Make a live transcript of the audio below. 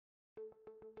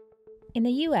In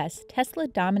the US, Tesla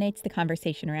dominates the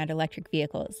conversation around electric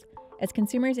vehicles, as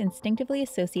consumers instinctively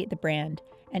associate the brand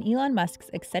and Elon Musk's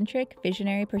eccentric,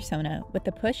 visionary persona with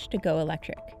the push to go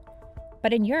electric.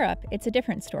 But in Europe, it's a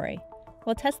different story.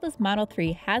 While Tesla's Model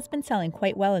 3 has been selling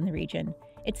quite well in the region,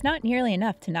 it's not nearly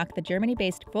enough to knock the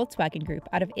Germany-based Volkswagen Group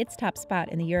out of its top spot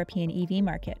in the European EV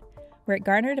market, where it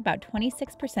garnered about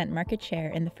 26% market share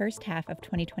in the first half of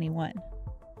 2021.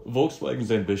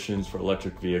 Volkswagen's ambitions for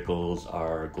electric vehicles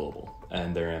are global,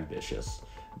 and they're ambitious.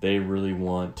 They really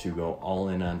want to go all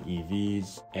in on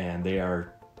EVs, and they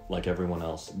are, like everyone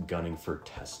else, gunning for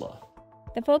Tesla.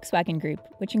 The Volkswagen Group,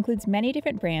 which includes many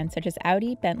different brands such as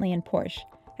Audi, Bentley, and Porsche,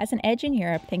 has an edge in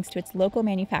Europe thanks to its local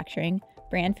manufacturing,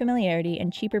 brand familiarity,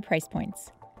 and cheaper price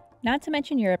points. Not to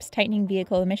mention Europe's tightening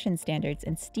vehicle emission standards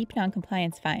and steep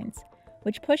non-compliance fines,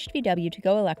 which pushed VW to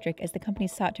go electric as the company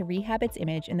sought to rehab its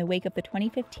image in the wake of the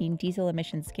 2015 diesel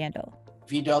emissions scandal.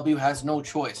 VW has no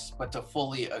choice but to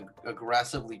fully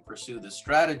aggressively pursue this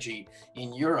strategy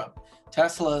in Europe.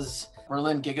 Tesla's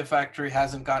Berlin Gigafactory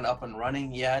hasn't gone up and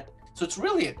running yet, so it's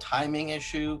really a timing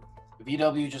issue.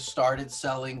 VW just started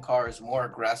selling cars more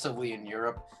aggressively in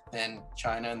Europe than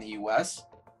China and the US.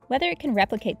 Whether it can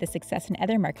replicate the success in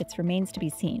other markets remains to be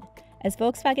seen, as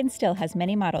Volkswagen still has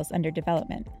many models under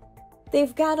development.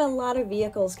 They've got a lot of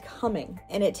vehicles coming,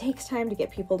 and it takes time to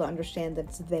get people to understand that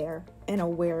it's there and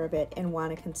aware of it and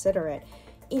want to consider it.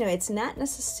 It's not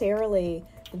necessarily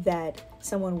that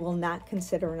someone will not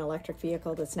consider an electric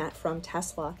vehicle that's not from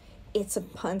Tesla. It's,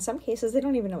 in some cases, they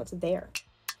don't even know it's there.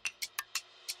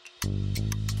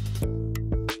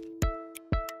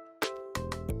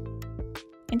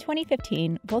 In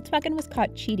 2015, Volkswagen was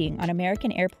caught cheating on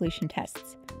American air pollution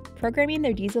tests, programming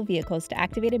their diesel vehicles to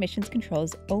activate emissions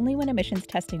controls only when emissions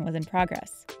testing was in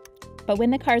progress. But when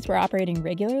the cars were operating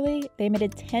regularly, they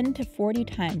emitted 10 to 40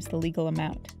 times the legal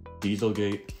amount.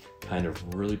 Dieselgate kind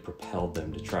of really propelled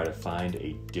them to try to find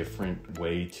a different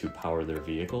way to power their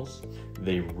vehicles.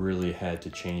 They really had to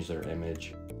change their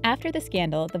image. After the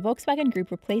scandal, the Volkswagen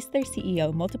Group replaced their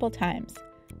CEO multiple times.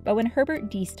 But when Herbert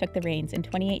Diess took the reins in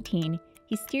 2018,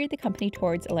 he steered the company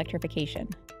towards electrification.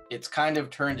 It's kind of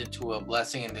turned into a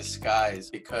blessing in disguise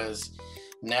because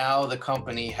now the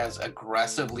company has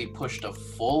aggressively pushed a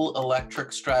full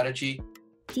electric strategy.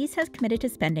 Diess has committed to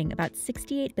spending about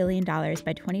 $68 billion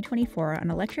by 2024 on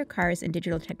electric cars and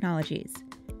digital technologies.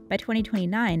 By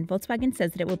 2029, Volkswagen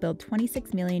says that it will build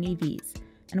 26 million EVs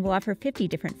and will offer 50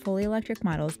 different fully electric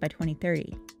models by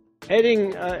 2030.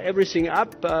 Adding everything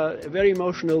up, very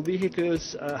emotional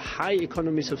vehicles, high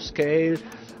economies of scale,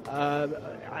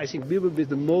 I think we will be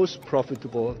the most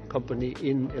profitable company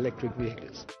in electric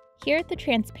vehicles. Here at the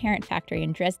Transparent factory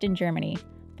in Dresden, Germany,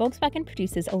 Volkswagen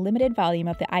produces a limited volume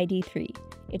of the ID.3,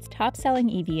 its top-selling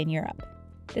EV in Europe.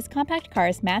 This compact car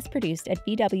is mass-produced at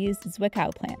VW's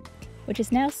Zwickau plant, which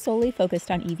is now solely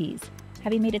focused on EVs,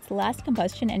 having made its last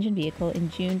combustion engine vehicle in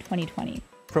June 2020.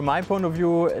 From my point of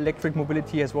view, electric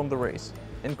mobility has won the race.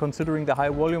 And considering the high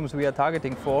volumes we are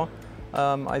targeting for,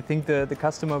 I think the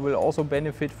customer will also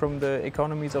benefit from the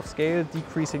economies of scale,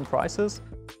 decreasing prices.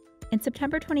 In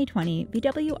September 2020,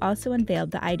 VW also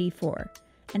unveiled the ID.4,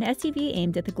 an SUV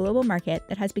aimed at the global market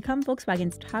that has become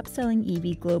Volkswagen's top-selling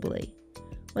EV globally.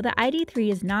 While the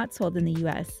ID.3 is not sold in the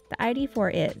US, the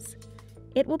ID.4 is.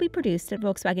 It will be produced at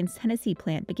Volkswagen's Tennessee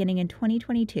plant beginning in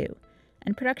 2022,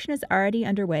 and production is already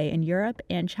underway in Europe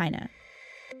and China.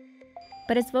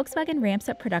 But as Volkswagen ramps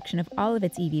up production of all of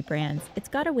its EV brands, it's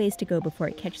got a ways to go before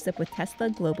it catches up with Tesla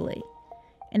globally.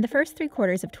 In the first 3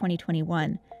 quarters of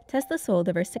 2021, Tesla sold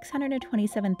over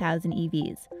 627,000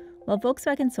 EVs, while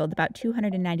Volkswagen sold about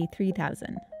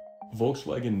 293,000.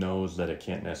 Volkswagen knows that it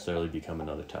can't necessarily become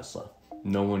another Tesla.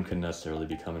 No one can necessarily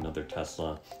become another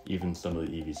Tesla, even some of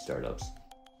the EV startups.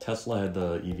 Tesla had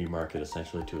the EV market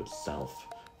essentially to itself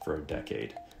for a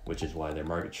decade, which is why their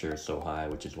market share is so high,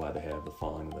 which is why they have the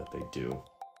following that they do.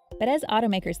 But as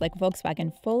automakers like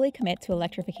Volkswagen fully commit to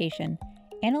electrification,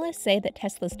 analysts say that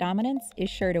Tesla's dominance is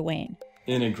sure to wane.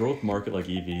 In a growth market like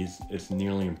EVs, it's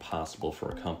nearly impossible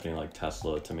for a company like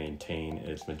Tesla to maintain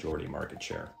its majority market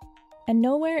share. And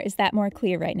nowhere is that more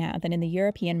clear right now than in the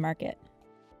European market.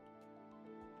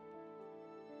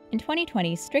 In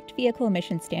 2020, strict vehicle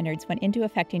emission standards went into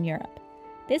effect in Europe.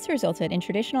 This resulted in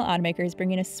traditional automakers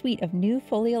bringing a suite of new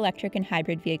fully electric and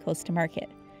hybrid vehicles to market,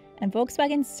 and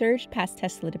Volkswagen surged past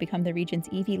Tesla to become the region's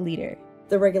EV leader.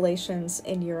 The regulations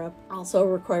in Europe also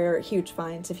require huge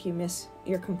fines if you miss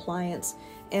your compliance,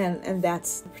 and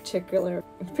that's a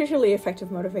particularly effective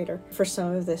motivator for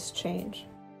some of this change.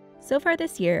 So far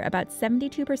this year, about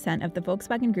 72% of the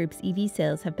Volkswagen Group's EV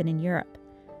sales have been in Europe.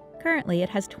 Currently, it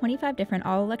has 25 different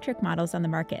all-electric models on the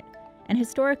market, and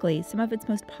historically, some of its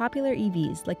most popular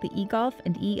EVs, like the e-Golf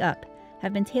and e-Up,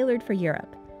 have been tailored for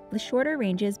Europe, with shorter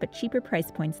ranges but cheaper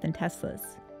price points than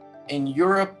Tesla's. In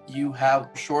Europe, you have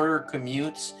shorter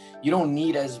commutes. You don't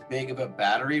need as big of a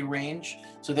battery range.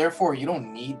 So therefore, you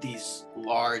don't need these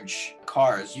large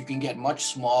cars. You can get much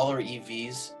smaller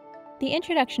EVs. The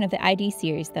introduction of the ID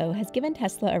series, though, has given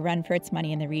Tesla a run for its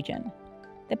money in the region.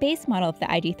 The base model of the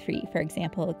ID3, for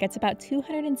example, gets about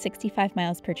 265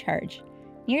 miles per charge,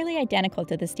 nearly identical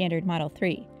to the standard Model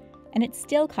 3, and it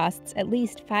still costs at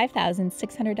least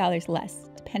 $5,600 less,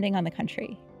 depending on the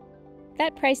country.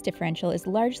 That price differential is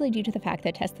largely due to the fact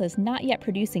that Tesla is not yet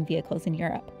producing vehicles in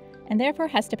Europe, and therefore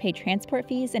has to pay transport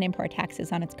fees and import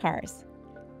taxes on its cars.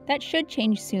 That should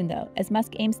change soon, though, as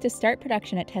Musk aims to start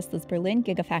production at Tesla's Berlin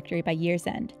Gigafactory by year's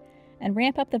end, and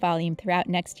ramp up the volume throughout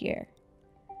next year.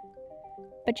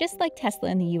 But just like Tesla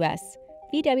in the US,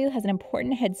 VW has an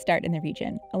important head start in the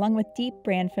region, along with deep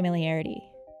brand familiarity.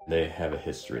 They have a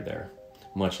history there.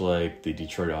 Much like the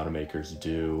Detroit automakers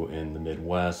do in the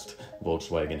Midwest,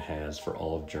 Volkswagen has for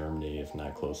all of Germany, if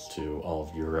not close to all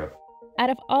of Europe. Out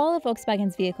of all of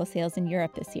Volkswagen's vehicle sales in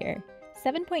Europe this year,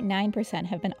 7.9%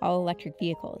 have been all-electric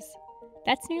vehicles.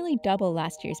 That's nearly double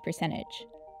last year's percentage.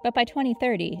 But by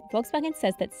 2030, Volkswagen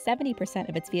says that 70%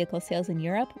 of its vehicle sales in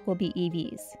Europe will be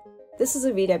EVs. This is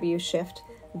a VW shift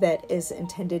that is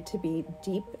intended to be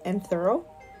deep and thorough,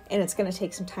 and it's going to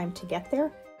take some time to get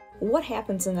there. What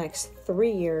happens in the next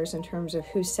 3 years in terms of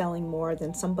who's selling more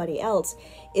than somebody else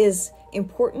is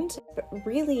important, but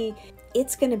really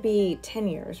it's going to be 10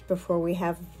 years before we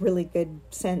have really good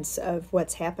sense of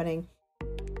what's happening.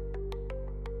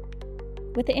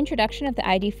 With the introduction of the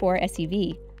ID4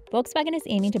 SUV, Volkswagen is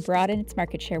aiming to broaden its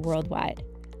market share worldwide.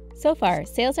 So far,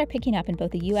 sales are picking up in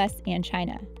both the US and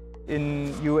China.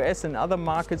 In US and other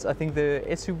markets, I think the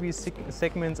SUV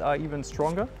segments are even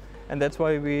stronger. And that's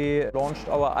why we launched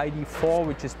our ID4,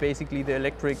 which is basically the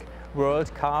electric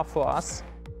world car for us.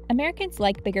 Americans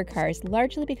like bigger cars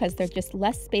largely because they're just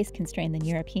less space constrained than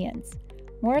Europeans.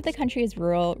 More of the country is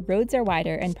rural, roads are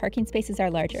wider, and parking spaces are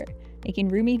larger, making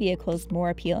roomy vehicles more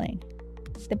appealing.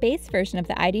 The base version of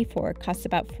the ID4 costs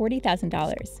about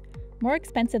 $40,000, more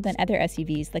expensive than other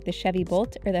SUVs like the Chevy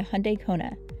Bolt or the Hyundai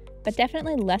Kona, but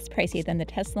definitely less pricey than the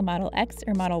Tesla Model X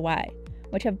or Model Y,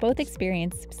 which have both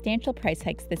experienced substantial price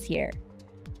hikes this year.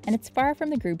 And it's far from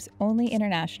the group's only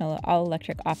international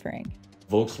all-electric offering.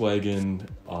 Volkswagen,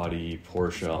 Audi,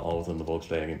 Porsche, all within the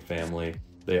Volkswagen family,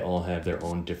 they all have their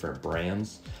own different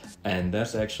brands. And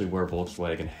that's actually where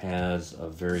Volkswagen has a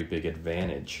very big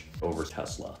advantage over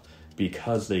Tesla,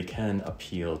 because they can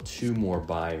appeal to more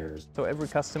buyers. So every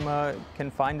customer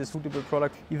can find a suitable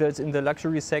product, either it's in the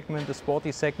luxury segment, the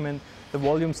sporty segment, the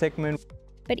volume segment.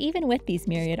 But even with these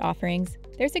myriad offerings,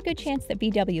 there's a good chance that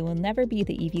VW will never be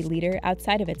the EV leader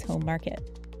outside of its home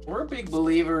market. We're big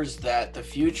believers that the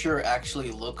future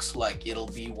actually looks like it'll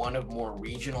be one of more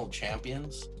regional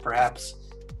champions. Perhaps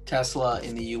Tesla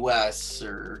in the US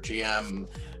or GM,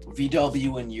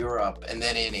 VW in Europe, and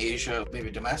then in Asia, maybe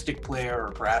a domestic player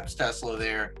or perhaps Tesla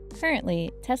there.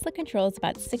 Currently, Tesla controls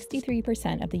about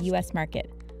 63% of the US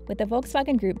market, with the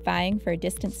Volkswagen Group vying for a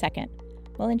distant second.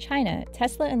 While in China,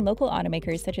 Tesla and local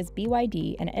automakers such as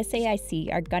BYD and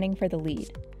SAIC are gunning for the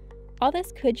lead. All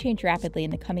this could change rapidly in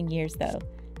the coming years, though,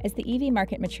 as the EV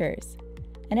market matures.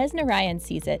 And as Narayan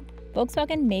sees it,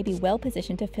 Volkswagen may be well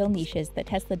positioned to fill niches that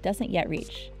Tesla doesn't yet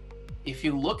reach. If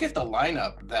you look at the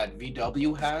lineup that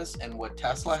VW has and what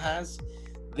Tesla has,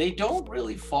 they don't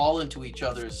really fall into each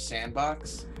other's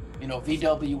sandbox. You know,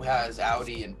 VW has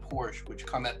Audi and Porsche, which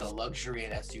come at the luxury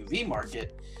and SUV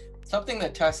market, something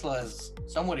that Tesla has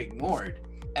somewhat ignored.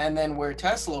 And then where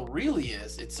Tesla really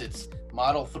is, it's its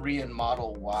Model 3 and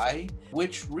Model Y,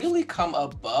 which really come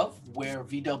above where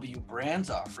VW brand's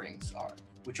offerings are,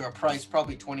 which are priced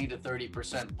probably 20 to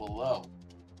 30% below.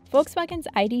 Volkswagen's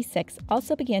ID6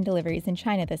 also began deliveries in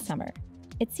China this summer.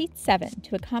 It seats 7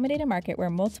 to accommodate a market where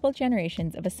multiple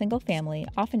generations of a single family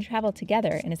often travel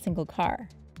together in a single car.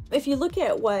 If you look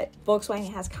at what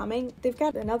Volkswagen has coming, they've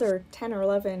got another 10 or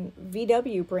 11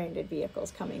 VW branded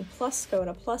vehicles coming, plus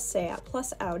Skoda, plus Seat,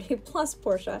 plus Audi, plus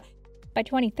Porsche. By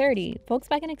 2030,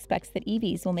 Volkswagen expects that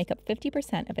EVs will make up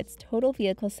 50% of its total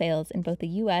vehicle sales in both the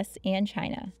US and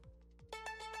China.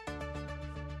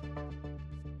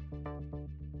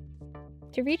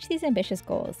 To reach these ambitious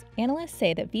goals, analysts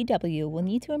say that VW will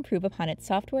need to improve upon its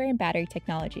software and battery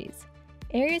technologies,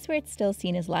 areas where it's still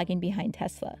seen as lagging behind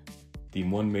Tesla. The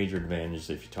one major advantage,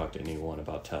 if you talk to anyone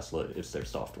about Tesla, is their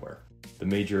software. The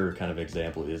major kind of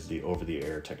example is the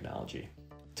over-the-air technology.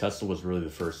 Tesla was really the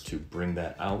first to bring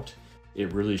that out.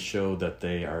 It really showed that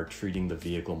they are treating the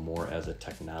vehicle more as a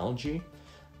technology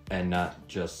and not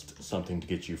just something to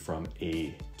get you from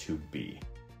A to B.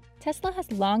 Tesla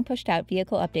has long pushed out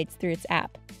vehicle updates through its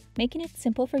app, making it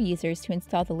simple for users to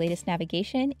install the latest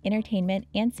navigation, entertainment,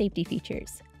 and safety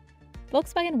features.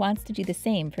 Volkswagen wants to do the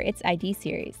same for its ID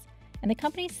series, and the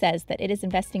company says that it is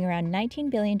investing around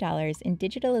 $19 billion in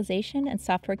digitalization and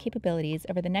software capabilities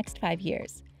over the next 5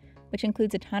 years, which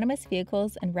includes autonomous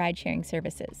vehicles and ride-sharing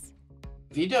services.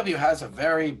 VW has a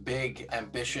very big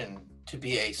ambition to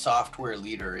be a software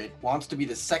leader. It wants to be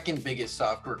the second biggest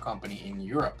software company in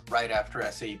Europe, right after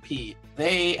SAP.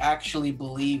 They actually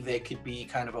believe they could be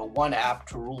kind of a one app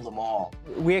to rule them all.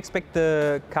 We expect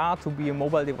the car to be a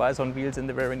mobile device on wheels in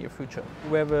the very near future.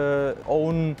 We have our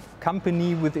own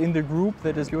company within the group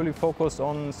that is purely focused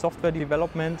on software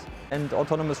development and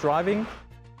autonomous driving.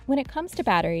 When it comes to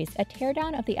batteries, a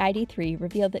teardown of the ID.3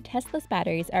 revealed that Tesla's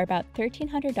batteries are about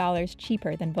 $1,300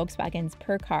 cheaper than Volkswagen's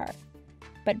per car.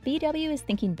 But VW is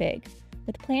thinking big,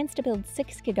 with plans to build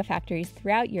 6 gigafactories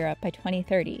throughout Europe by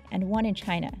 2030 and 1 in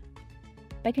China.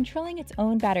 By controlling its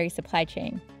own battery supply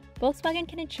chain, Volkswagen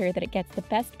can ensure that it gets the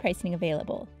best pricing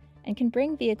available and can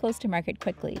bring vehicles to market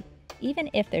quickly, even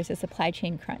if there's a supply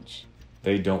chain crunch.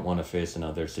 They don't want to face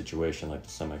another situation like the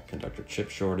semiconductor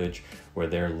chip shortage, where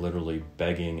they're literally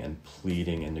begging and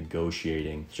pleading and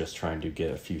negotiating, just trying to get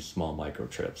a few small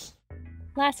microchips.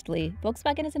 Lastly,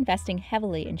 Volkswagen is investing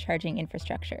heavily in charging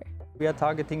infrastructure. We are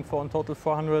targeting for in total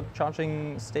 400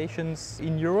 charging stations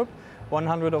in Europe,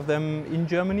 100 of them in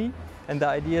Germany, and the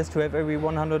idea is to have every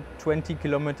 120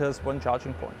 kilometers one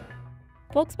charging point.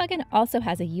 Volkswagen also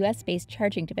has a US-based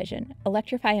charging division,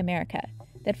 Electrify America,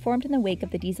 that formed in the wake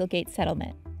of the Dieselgate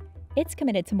settlement. It's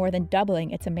committed to more than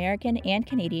doubling its American and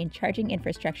Canadian charging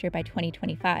infrastructure by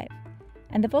 2025.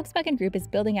 And the Volkswagen Group is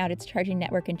building out its charging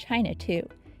network in China, too,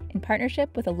 in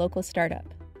partnership with a local startup.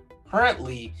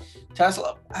 Currently,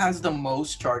 Tesla has the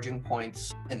most charging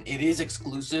points, and it is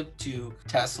exclusive to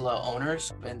Tesla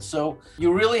owners. And so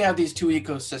you really have these two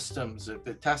ecosystems,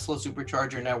 the Tesla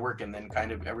supercharger network and then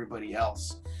kind of everybody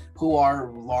else, who are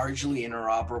largely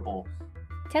interoperable.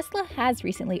 Tesla has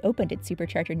recently opened its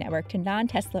supercharger network to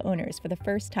non-Tesla owners for the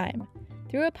first time,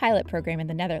 through a pilot program in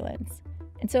the Netherlands.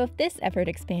 And so if this effort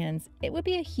expands, it would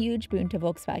be a huge boon to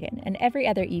Volkswagen and every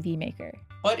other EV maker.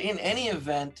 But in any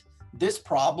event, this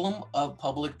problem of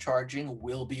public charging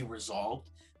will be resolved.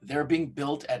 They're being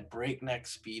built at breakneck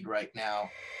speed right now.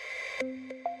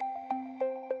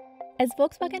 As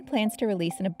Volkswagen plans to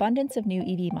release an abundance of new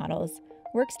EV models,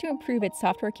 works to improve its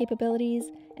software capabilities,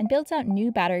 and builds out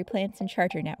new battery plants and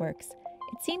charger networks,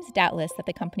 it seems doubtless that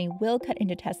the company will cut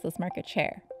into Tesla's market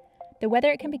share. Though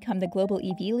whether it can become the global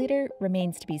EV leader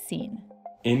remains to be seen.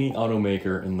 Any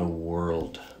automaker in the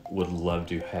world would love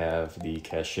to have the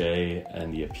cachet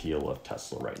and the appeal of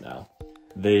Tesla right now.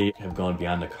 They have gone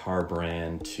beyond a car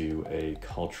brand to a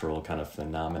cultural kind of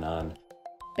phenomenon.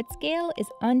 But scale is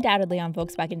undoubtedly on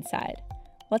Volkswagen's side.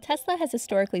 While Tesla has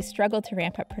historically struggled to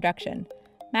ramp up production,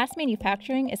 mass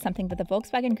manufacturing is something that the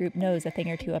Volkswagen Group knows a thing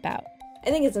or two about. I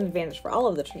think it's an advantage for all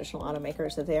of the traditional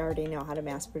automakers that they already know how to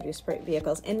mass produce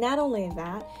vehicles. And not only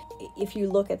that, if you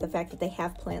look at the fact that they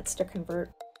have plants to convert,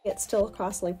 it's still a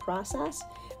costly process,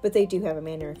 but they do have a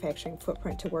manufacturing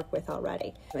footprint to work with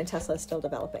already. And Tesla is still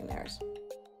developing theirs.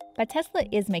 But Tesla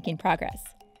is making progress,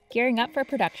 gearing up for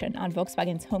production on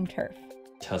Volkswagen's home turf.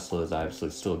 Tesla is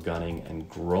obviously still gunning and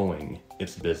growing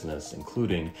its business,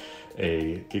 including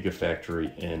a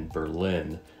gigafactory in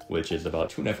Berlin, which is about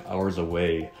 2.5 hours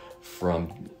away from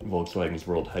Volkswagen's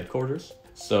world headquarters.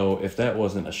 So if that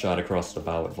wasn't a shot across the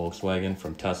bow at Volkswagen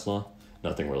from Tesla,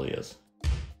 nothing really is.